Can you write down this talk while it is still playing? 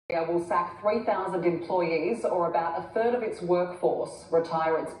will sack 3,000 employees, or about a third of its workforce,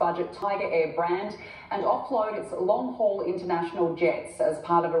 retire its budget Tiger Air brand and offload its long-haul international jets as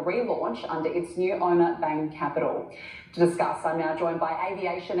part of a relaunch under its new owner, Bain Capital. To discuss, I'm now joined by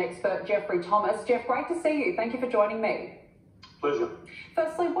aviation expert Geoffrey Thomas. Jeff, great to see you. Thank you for joining me. Pleasure.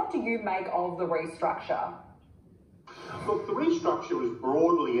 Firstly, what do you make of the restructure? Look, the restructure was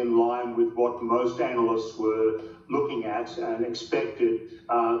broadly in line with what most analysts were looking at and expected,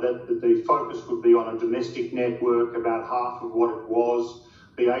 that the focus would be on a domestic network, about half of what it was.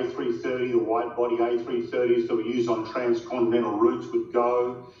 The A330, the wide-body A330s that were used on transcontinental routes would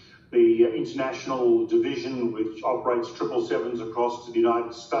go. The international division, which operates 777s across to the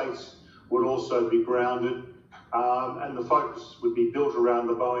United States, would also be grounded. And the focus would be built around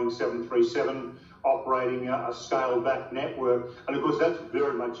the Boeing 737, operating a scaled-back network. And of course, that's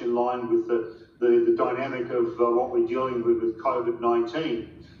very much in line with the dynamic of what we're dealing with COVID-19.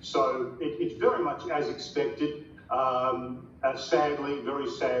 So it's very much as expected. Sadly, very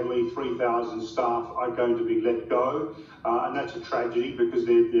sadly, 3,000 staff are going to be let go. And that's a tragedy because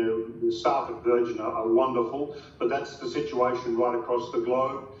the staff at Virgin are wonderful, but that's the situation right across the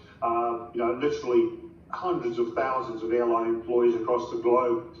globe. Literally hundreds of thousands of airline employees across the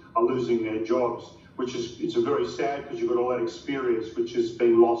globe are losing their jobs, which is it's a very sad because you've got all that experience which has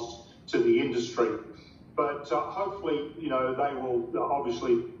been lost to the industry. But hopefully, they will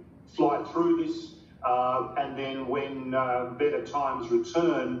obviously fly through this and then when better times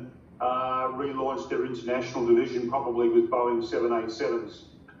return, relaunch their international division, probably with Boeing 787s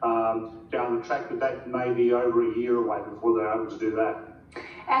down the track, but that may be over a year away before they're able to do that.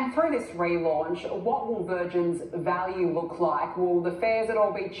 And through this relaunch, what will Virgin's value look like? Will the fares at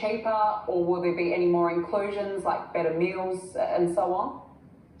all be cheaper, or will there be any more inclusions like better meals and so on?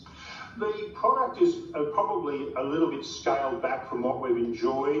 The product is probably a little bit scaled back from what we've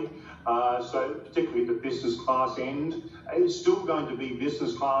enjoyed, so particularly the business class end. It's still going to be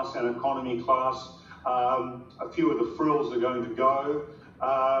business class and economy class. A few of the frills are going to go.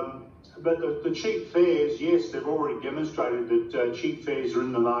 But the cheap fares, yes, they've already demonstrated that cheap fares are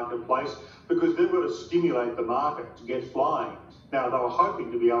in the marketplace because they've got to stimulate the market to get flying. Now, they were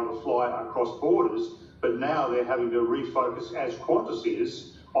hoping to be able to fly across borders, but now they're having to refocus, as Qantas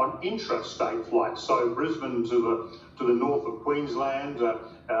is, on intrastate flights. So Brisbane to the north of Queensland,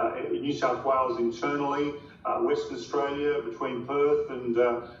 New South Wales internally, Western Australia between Perth and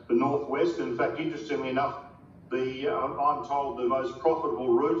the northwest. In fact, interestingly enough, I'm told the most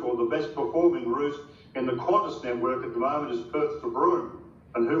profitable route or the best performing route in the Qantas network at the moment is Perth to Broome,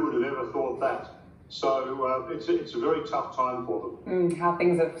 and who would have ever thought that? So it's a very tough time for them. How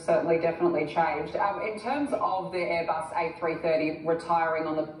things have certainly definitely changed. In terms of the Airbus A330 retiring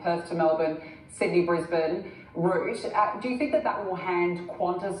on the Perth to Melbourne, Sydney, Brisbane route, do you think that will hand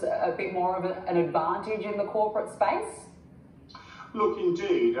Qantas a bit more of an advantage in the corporate space? Look,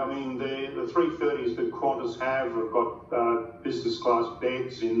 indeed. I mean, the 330s that Qantas have got business class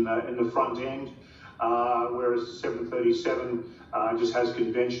beds in the front end, whereas the 737 just has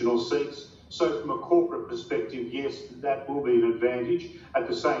conventional seats. So from a corporate perspective, yes, that will be an advantage. At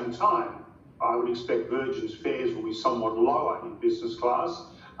the same time, I would expect Virgin's fares will be somewhat lower in business class,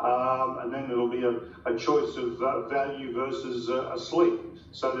 and then it'll be a choice of value versus a sleep.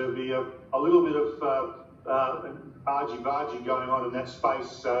 So there'll be a little bit of argy-bargy going on in that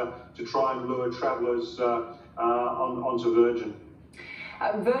space to try and lure travellers onto Virgin.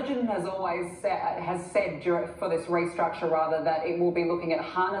 Virgin has always said for this restructure that it will be looking at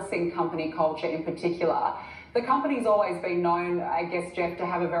harnessing company culture in particular. The company's always been known, I guess, Jeff, to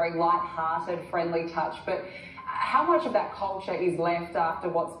have a very light-hearted, friendly touch, but how much of that culture is left after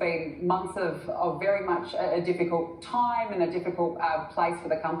what's been months of very much a difficult time and a difficult place for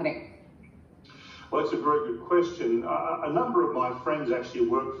the company? Well, that's a very good question. A number of my friends actually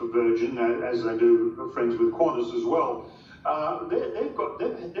work for Virgin, as they do friends with Qantas as well.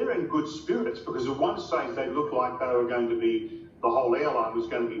 They're in good spirits because at one stage they looked like they were going to be, the whole airline was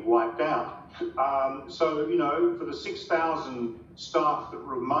going to be wiped out. So, for the 6,000 staff that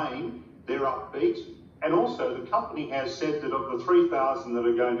remain, they're upbeat. And also the company has said that of the 3,000 that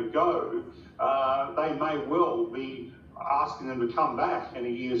are going to go, they may well be asking them to come back in a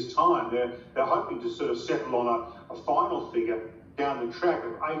year's time. They're hoping to sort of settle on a final figure down the track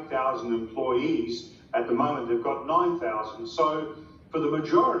of 8,000 employees. At the moment, they've got 9,000. So for the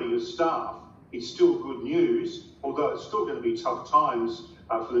majority of staff, it's still good news, although it's still going to be tough times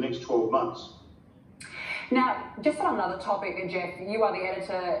for the next 12 months. Now, just on another topic, Jeff, you are the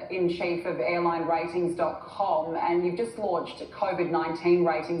editor-in-chief of airlineratings.com, and you've just launched COVID-19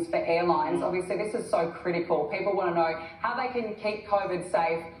 ratings for airlines. Obviously, this is so critical. People want to know how they can keep COVID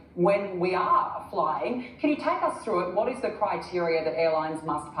safe when we are flying. Can you take us through it? What is the criteria that airlines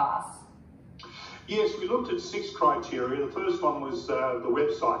must pass? Yes, we looked at 6 criteria. The first one was the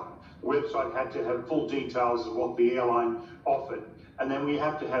website. The website had to have full details of what the airline offered. And then we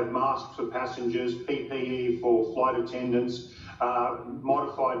have to have masks for passengers, PPE for flight attendants,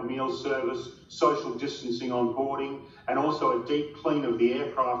 modified meal service, social distancing on boarding, and also a deep clean of the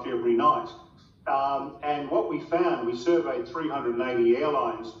aircraft every night. And what we found, we surveyed 380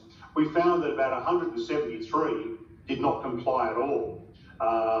 airlines, we found that about 173 did not comply at all.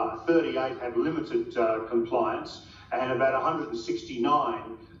 38 had limited compliance, and about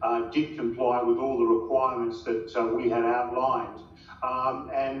 169 did comply with all the requirements that we had outlined.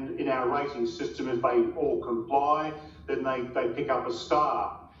 And in our rating system, if they all comply, then they pick up a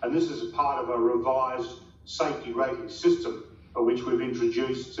star. And this is part of a revised safety rating system, which we've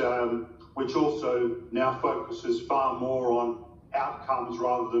introduced, which also now focuses far more on outcomes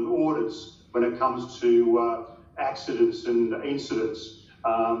rather than audits when it comes to accidents and incidents.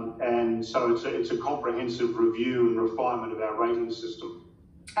 And so it's a comprehensive review and refinement of our rating system.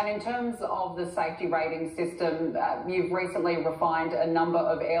 And in terms of the safety rating system, you've recently refined a number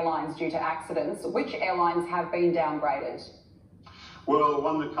of airlines due to accidents. Which airlines have been downgraded? Well, the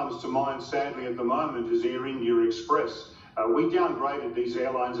one that comes to mind, sadly, at the moment is Air India Express. We downgraded these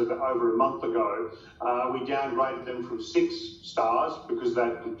airlines over a month ago. We downgraded them from 6 stars because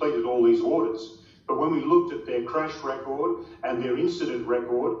they'd completed all these audits. But when we looked at their crash record and their incident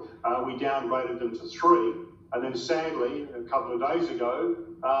record, we downgraded them to 3. And then sadly, a couple of days ago,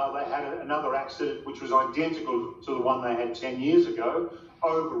 they had another accident which was identical to the one they had 10 years ago,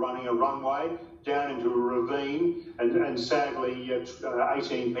 overrunning a runway down into a ravine, and sadly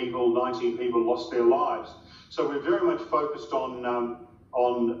 18 people, 19 people lost their lives. So we're very much focused on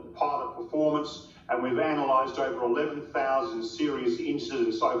pilot performance, and we've analysed over 11,000 serious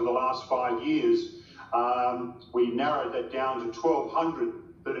incidents over the last 5 years. We narrowed that down to 1,200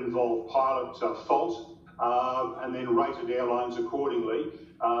 that involve pilot fault, and then rated airlines accordingly.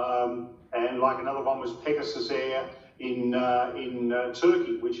 And like another one was Pegasus Air in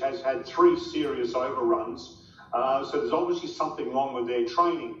Turkey, which has had 3 serious overruns. So there's obviously something wrong with their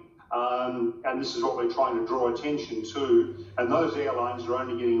training. And this is what we're trying to draw attention to. And those airlines are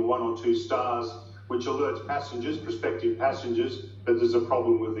only getting 1 or 2 stars, which alerts passengers, prospective passengers, that there's a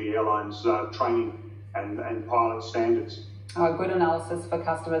problem with the airline's training and pilot standards. Oh, good analysis for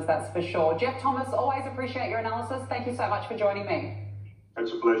customers, that's for sure. Geoff Thomas, always appreciate your analysis. Thank you so much for joining me.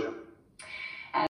 It's a pleasure.